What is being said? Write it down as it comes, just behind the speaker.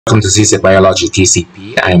Welcome to CSEC Biology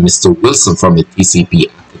TCP. I am Mr. Wilson from the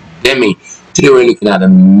TCP Academy. Today we're looking at a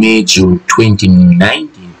May June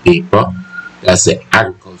 2019 paper. That's the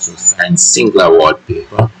Agricultural Science Singular Award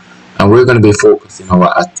paper. And we're going to be focusing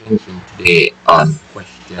our attention today on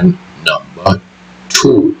question number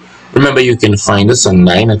 2. Remember, you can find us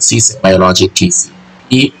online at CSEC Biology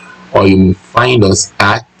TCP, or you may find us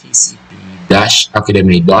at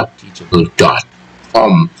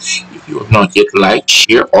tcp-academy.teachable.com. If you have not yet liked,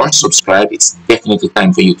 share, or subscribe, it's definitely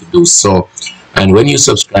time for you to do so. And when you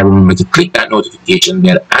subscribe, remember to click that notification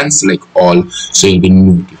bell and select all so you'll be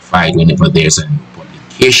notified whenever there's a new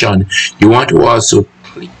publication. You want to also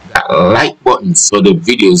click that like button so the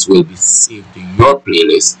videos will be saved to your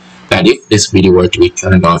playlist, that if this video were to be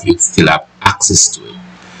turned off, you'd still have access to it.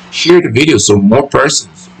 Share the video so more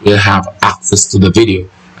persons will have access to the video,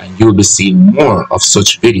 and you'll be seeing more of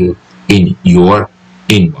such video in your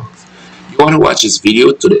inbox. You want to watch this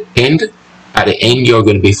video to the end. At the end, you're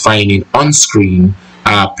going to be finding on screen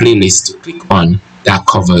a playlist to click on that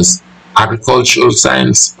covers agricultural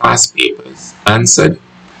science past papers answered,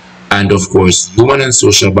 and of course human and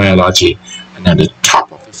social biology. And at the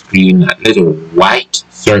top of the screen, that little white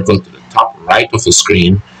circle to the top right of the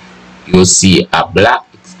screen, you'll see a black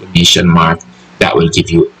exclamation mark that will give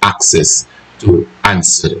you access to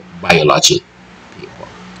answered biology paper.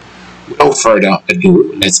 Without further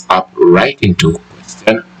ado, let's hop right into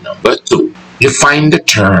question number 2. Define the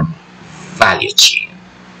term value chain.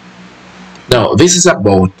 Now, this is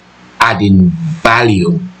about adding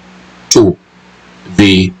value to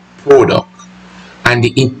the product, and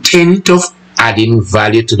the intent of adding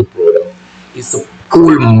value to the product is to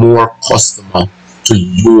pull more customer to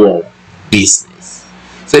your business.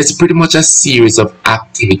 So it's pretty much a series of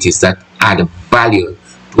activities that add value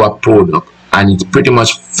to a product, and it pretty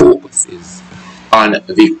much focuses on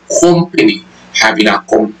the company having a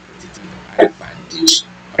competitive advantage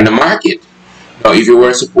on the market. Now, if you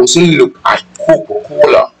were supposed to look at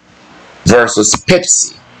Coca-Cola versus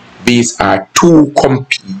Pepsi, these are two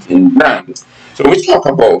competing brands. So we talk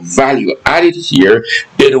about value added here.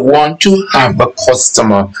 They want to have the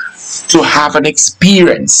customer to have an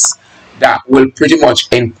experience that will pretty much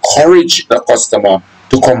encourage the customer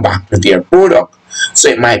to come back to their product. So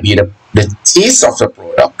it might be the taste of the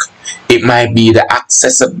product, it might be the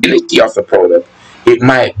accessibility of the product, it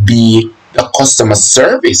might be the customer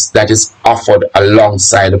service that is offered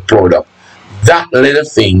alongside the product. That little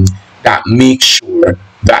thing that makes sure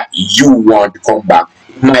that you want to come back.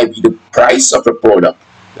 It might be the price of the product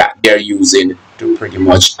that they're using to pretty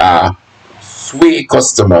much sway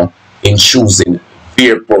customer in choosing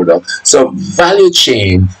their product. So value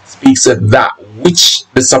chain speaks of that which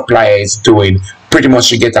the supplier is doing pretty much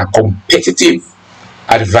to get a competitive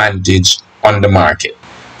advantage on the market.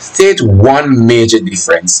 State one major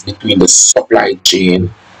difference between the supply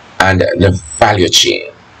chain and the value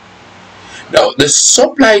chain. Now, the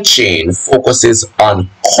supply chain focuses on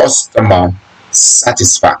customer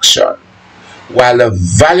satisfaction, while the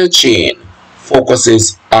value chain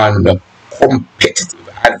focuses on the competitive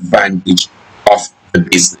advantage of the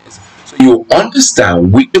business. So you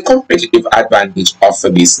understand, with the competitive advantage of the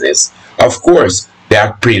business, of course, they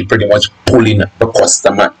are pretty much pulling the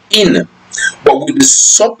customer in. But with the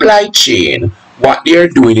supply chain, what they are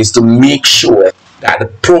doing is to make sure that the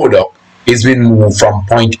product is being moved from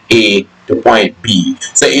point A to point B.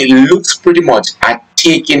 So it looks pretty much at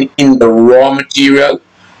taking in the raw material,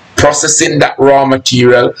 processing that raw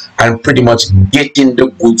material, and pretty much getting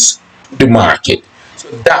the goods to the market. So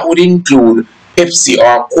that would include Pepsi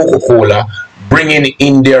or Coca-Cola bringing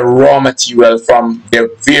in their raw material from their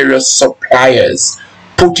various suppliers,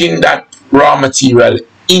 putting that raw material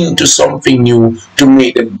into something new to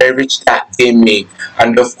make the beverage that they make,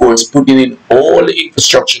 and of course putting in all the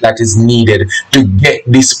infrastructure that is needed to get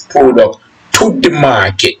this product to the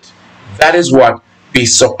market. That is what the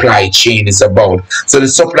supply chain is about. So the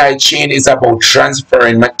supply chain is about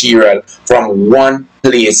transferring material from one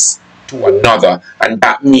place to another, and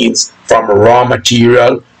that means from raw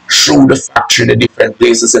material through the factory, the different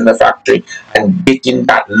places in the factory, and getting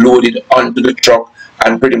that loaded onto the truck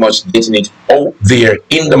and pretty much getting it out there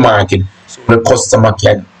in the market so the customer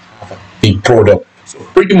can have the product. So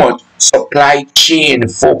pretty much supply chain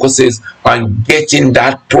focuses on getting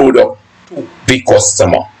that product to the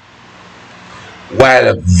customer,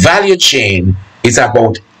 while value chain is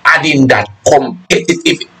about adding that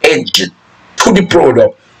competitive edge to the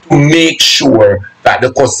product to make sure that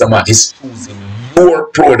the customer is choosing your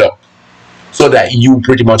product so that you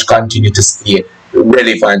pretty much continue to stay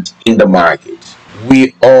relevant in the market.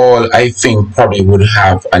 We all, I think, probably would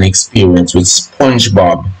have an experience with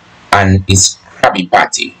SpongeBob and his Krabby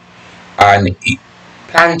Patty. and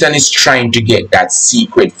Plantain is trying to get that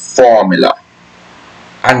secret formula,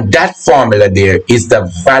 and that formula there is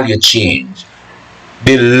the value change.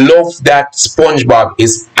 The love that SpongeBob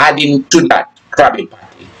is adding to that Krabby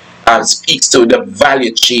Patty speaks to the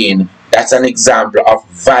value chain. That's an example of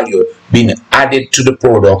value being added to the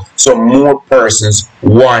product, so more persons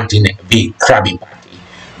wanting the Krabby Patty.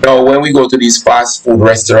 Now, when we go to these fast food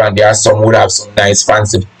restaurants, there are some would have some nice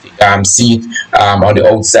fancy seat on the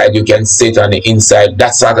outside. You can sit on the inside.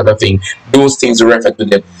 That sort of a thing. Those things refer to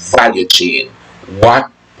the value chain.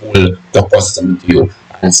 What pull the customer to you?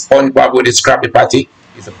 And SpongeBob with his Krabby Patty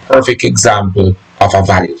is a perfect example of a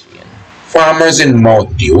value chain. Farmers in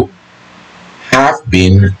Mount Dew have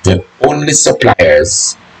been the only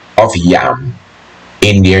suppliers of yam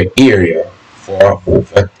in their area for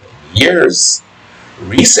over 10 years.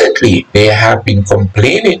 Recently, they have been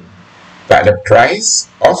complaining that the price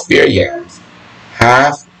of their yams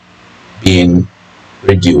have been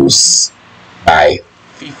reduced by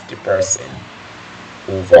 50%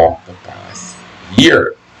 over the past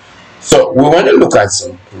year. So we want to look at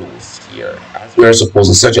some clues here, as we're supposed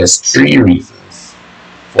to suggest 3 reasons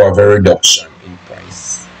for the reduction in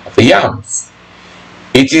price of the yams.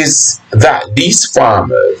 It is that these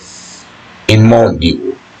farmers in Mount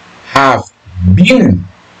Dew have been,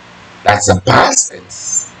 that's a past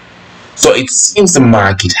tense. So it seems the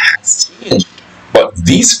market has changed, but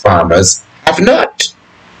these farmers have not.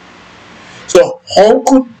 So how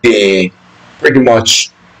could they pretty much,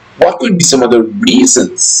 what could be some of the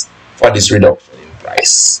reasons for this reduction in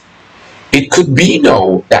price? It could be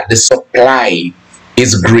now that the supply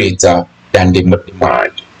is greater than the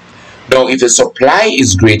demand. Now, if the supply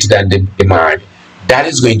is greater than the demand, that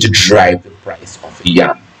is going to drive the price of the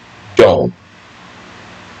yam down.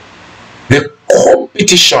 The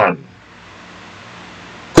competition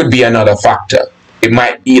could be another factor. It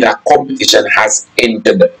might be that competition has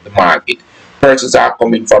entered the market. Persons are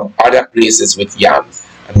coming from other places with yams,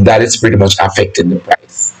 and that is pretty much affecting the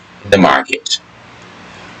price in the market.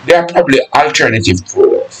 There are probably alternative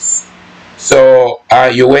products. So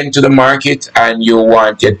you went to the market and you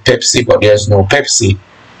wanted Pepsi, but there's no Pepsi.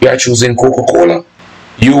 You are choosing Coca-Cola.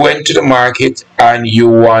 You went to the market and you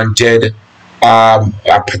wanted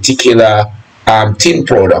a particular tin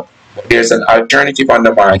product, but there's an alternative on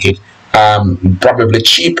the market, probably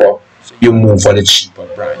cheaper, so you move for the cheaper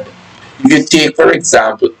brand. If you take, for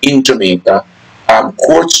example, in Jamaica,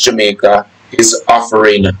 Quartz Jamaica is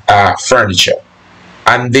offering furniture,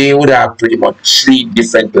 and they would have pretty much 3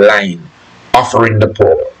 different lines offering the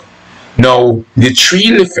product. Now, the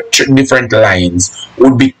 3 different lines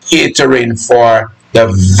would be catering for the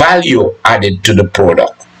value added to the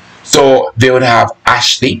product. So they would have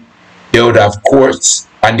Ashley, they would have Quartz,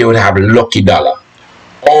 and they would have Lucky Dollar.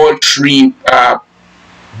 All 3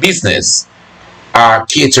 business are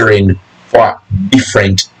catering for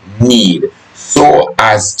different need, so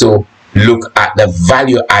as to look at the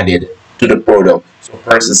value added to the product, so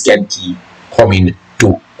persons can keep coming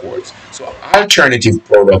to Quartz. So alternative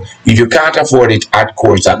product, if you can't afford it at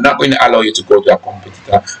Quartz, I'm not going to allow you to go to a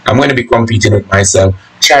competitor. I'm going to be competing with myself.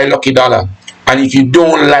 Try Lucky Dollar. And if you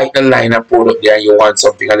don't like the line of product there, you want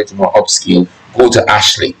something a little more upscale, go to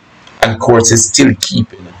Ashley. And Quartz is still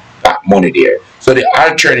keeping that money there. So the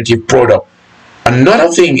alternative product. Another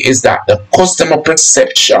thing is that the customer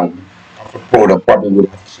perception of the product probably would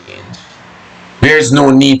have changed. There is no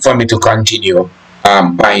need for me to continue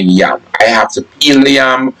buying yam. I have to peel the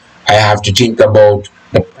yam. I have to think about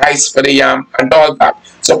the price for the yam and all that.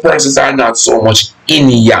 So persons are not so much in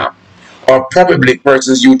yam. Or probably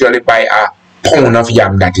persons usually buy a pound of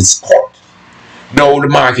yam that is cut. Now the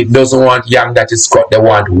market doesn't want yam that is cut. They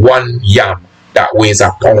want 1 yam that weighs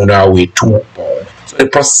a pound or weighs 2 pounds. So the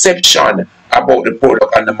perception about the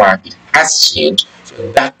product on the market has changed.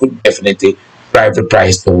 So that could definitely drive the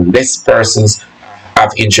price down. Less persons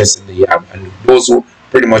have interest in the yam, and those who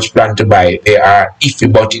pretty much plan to buy, they are iffy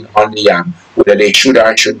about it on the yam, whether they should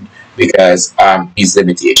or shouldn't, because is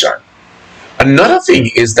limitation. Another thing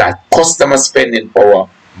is that customer spending power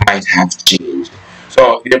might have changed.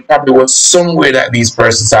 So there probably was somewhere that these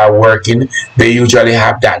persons are working. They usually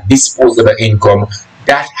have that disposable income.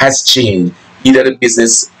 That has changed. Either the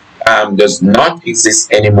business does not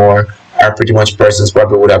exist anymore, or pretty much persons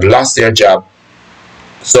probably would have lost their job.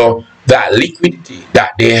 So that liquidity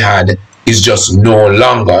that they had is just no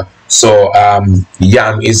longer. So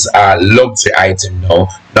yam is a luxury item now.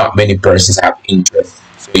 Not many persons have interest.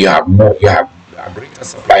 So you have a greater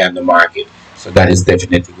supply on the market. So that is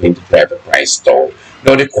definitely going to drive the price down.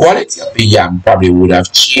 Now the quality of the yam probably would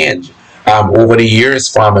have changed. Over the years,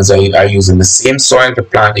 farmers are using the same soil to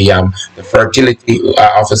plant the yam. The fertility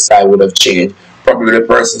of the soil would have changed. Probably the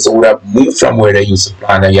persons would have moved from where they used to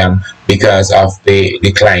plant the yam because of the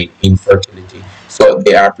decline in fertility. So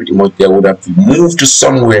they are pretty much, they would have moved to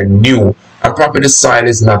somewhere new, and probably the soil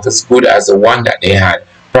is not as good as the one that they had.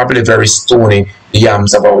 Probably very stony. The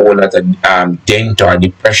yams have a whole lot of dent or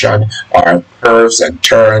depression or curves and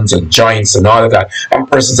turns and joints and all of that. And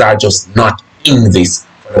persons are just not in this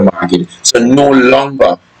for the market. So no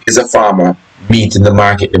longer is a farmer meeting the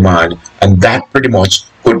market demand, and that pretty much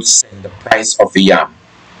could send the price of the yam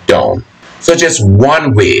down. So just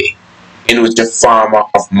one way in which the farmer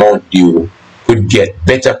of Mount Dew could get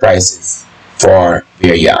better prices for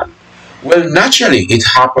their yam. Well, naturally, it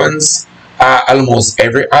happens almost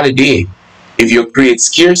every holiday. If you create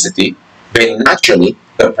scarcity, then naturally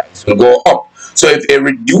the price will go up. So if they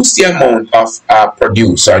reduce the amount of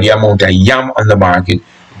produce or the amount of yam on the market,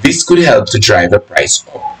 this could help to drive the price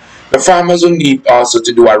up. The farmers will need also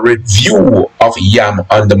to do a review of yam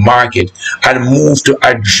on the market and move to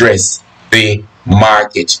address the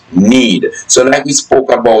market need. So like we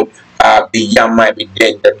spoke about, the yam might be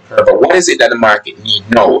dent and curve. What is it that the market need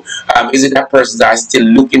now? Is it that person that is still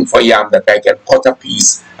looking for yam that I can cut a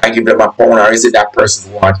piece and give them a pound, or is it that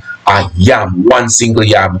person who want a yam, one single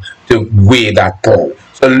yam, to weigh that pound?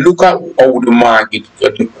 So look at how the market,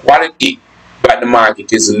 the quality that the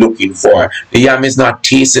market is looking for. The yam is not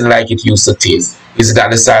tasting like it used to taste. Is it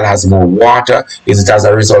that the soil has more water? Is it as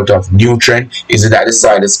a result of nutrient? Is it that the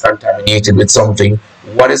soil is contaminated with something?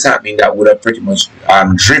 What is happening that would have pretty much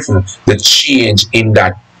driven the change in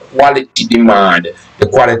that quality demand? The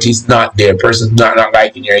quality is not there. Person's not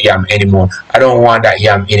liking your yam anymore. I don't want that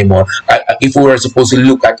yam anymore. If we were supposed to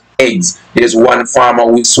look at eggs, there's one farmer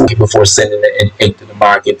who sold it before sending the egg to the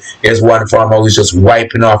market. There's one farmer who's just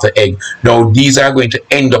wiping off the egg. Now these are going to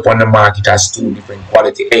end up on the market as two different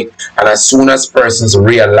quality eggs. And as soon as persons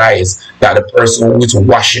realize that the person who is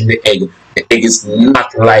washing the egg is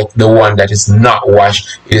not like the one that is not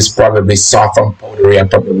washed, it is probably soft and powdery and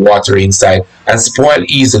probably watery inside and spoil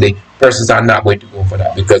easily, persons are not going to go for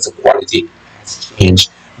that because the quality has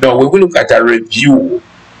changed. Now we will look at a review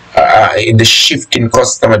in the shift in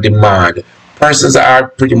customer demand. Persons are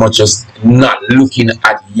pretty much just not looking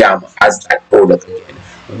at yam as that product again.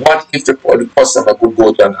 What if the customer could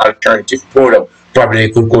go to an alternative product? Probably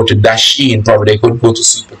they could go to Dashin, probably they could go to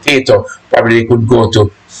sweet potato, probably they could go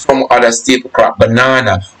to some other staple crop,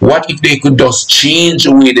 banana. What if they could just change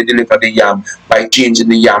the way they deliver the yam by changing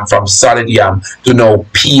the yam from solid yam to now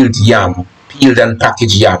peeled yam, peeled and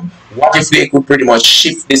packaged yam? What if they could pretty much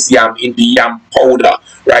shift this yam into yam powder,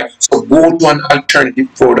 right? So go to an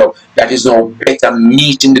alternative product that is now better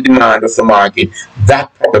meeting the demand of the market.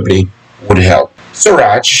 That probably would help.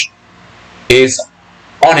 Suraj is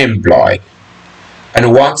unemployed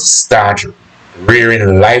and wants to start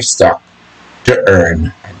rearing livestock to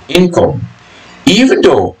earn an income. Even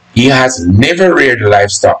though he has never reared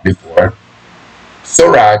livestock before,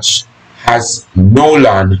 Suraj has no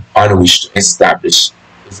land on which to establish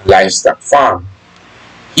his livestock farm.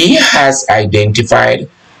 He has identified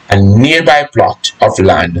a nearby plot of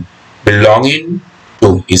land belonging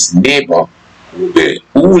to his neighbor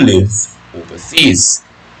who lives overseas,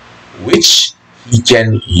 which he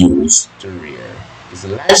can use to rear his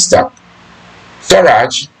livestock.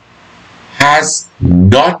 Suraj has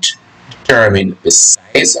not determined the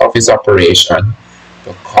size of his operation,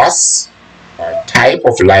 the costs, or type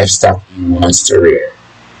of livestock he wants to rear.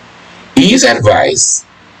 He is advised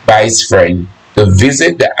by his friend to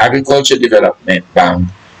visit the Agriculture Development Bank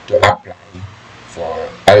to apply for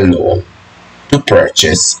a loan to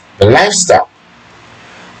purchase the livestock.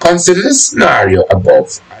 Consider the scenario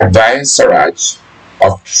above. Advise Suraj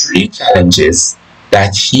of 3 challenges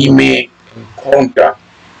that he may encounter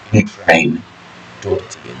in trying to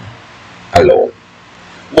obtain a loan.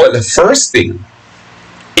 Well, the first thing,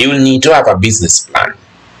 he will need to have a business plan.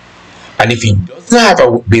 And if he doesn't have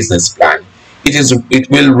a business plan, it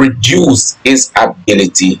will reduce his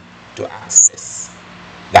ability to access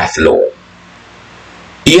that loan.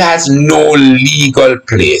 He has no legal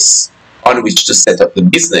place on which to set up the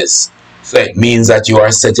business. So it means that you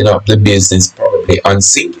are setting up the business probably on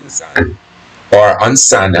sinking sand or on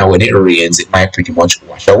sand, and when it rains, it might pretty much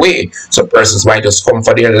wash away. So persons might just come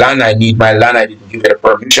for their land. I need my land. I didn't give it a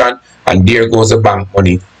permission, and there goes the bank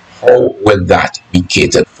money. How will that be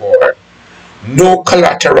catered for? No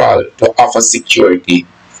collateral to offer security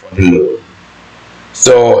for the loan.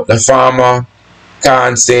 So the farmer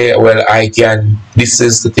can't say, well, this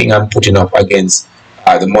is the thing I'm putting up against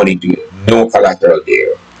the money due. No collateral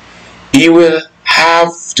there. He will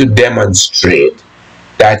have to demonstrate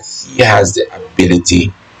that he has the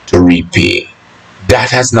ability to repay.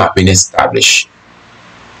 That has not been established.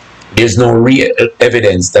 There's no real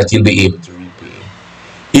evidence that he'll be able to repay.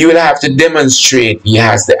 He will have to demonstrate he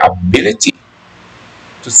has the ability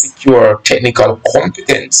to secure technical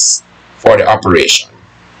competence for the operation.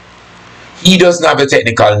 He doesn't have the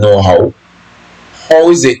technical know-how.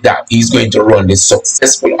 How is it that he's going to run this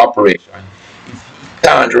successful operation if he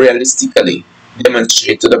can't realistically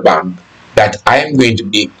demonstrate to the bank that I am going to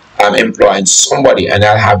be employing somebody and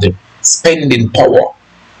I'll have the spending power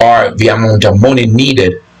or the amount of money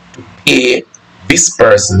needed to pay this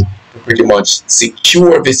person to pretty much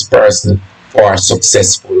secure this person for a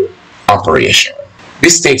successful operation.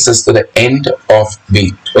 This takes us to the end of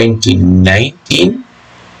the 2019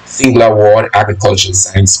 Single Award Agricultural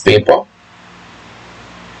Science paper.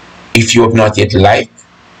 If you have not yet liked,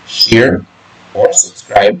 share, or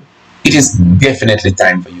subscribe, it is definitely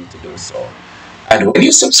time for you to do so. And when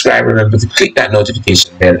you subscribe, remember to click that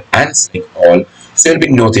notification bell and select all so you'll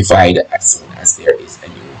be notified as soon as there is a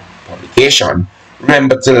new publication.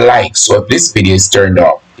 Remember to like, so if this video is turned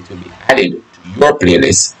off, it will be added to your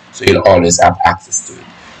playlist so you'll always have access to it.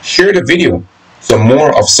 Share the video so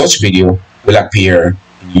more of such video will appear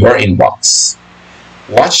in your inbox.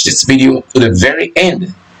 Watch this video to the very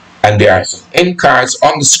end, and there are some end cards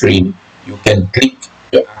on the screen. You can click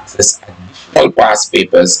to access additional past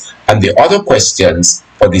papers and the other questions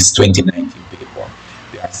for this 2019 paper.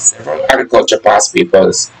 There are several agriculture past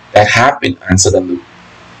papers that have been answered on the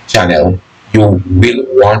channel. You will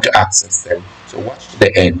want to access them, so watch to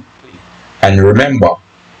the end, please. And remember,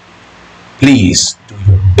 please do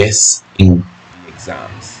your best in the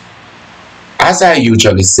exams. As I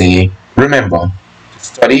usually say, remember to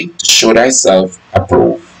study to show thyself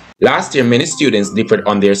approved. Last year, many students differed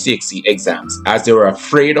on their CXC exams as they were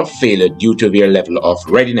afraid of failure due to their level of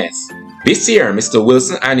readiness. This year, Mr.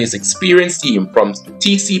 Wilson and his experienced team from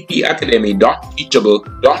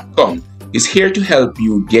tcpacademy.teachable.com is here to help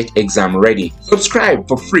you get exam ready. Subscribe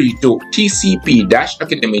for free to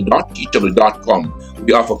tcp-academy.teachable.com.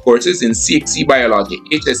 We offer courses in CXC Biology,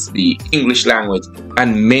 HSB, English Language,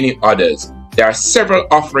 and many others. There are several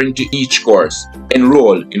offerings to each course.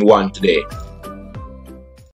 Enroll in one today.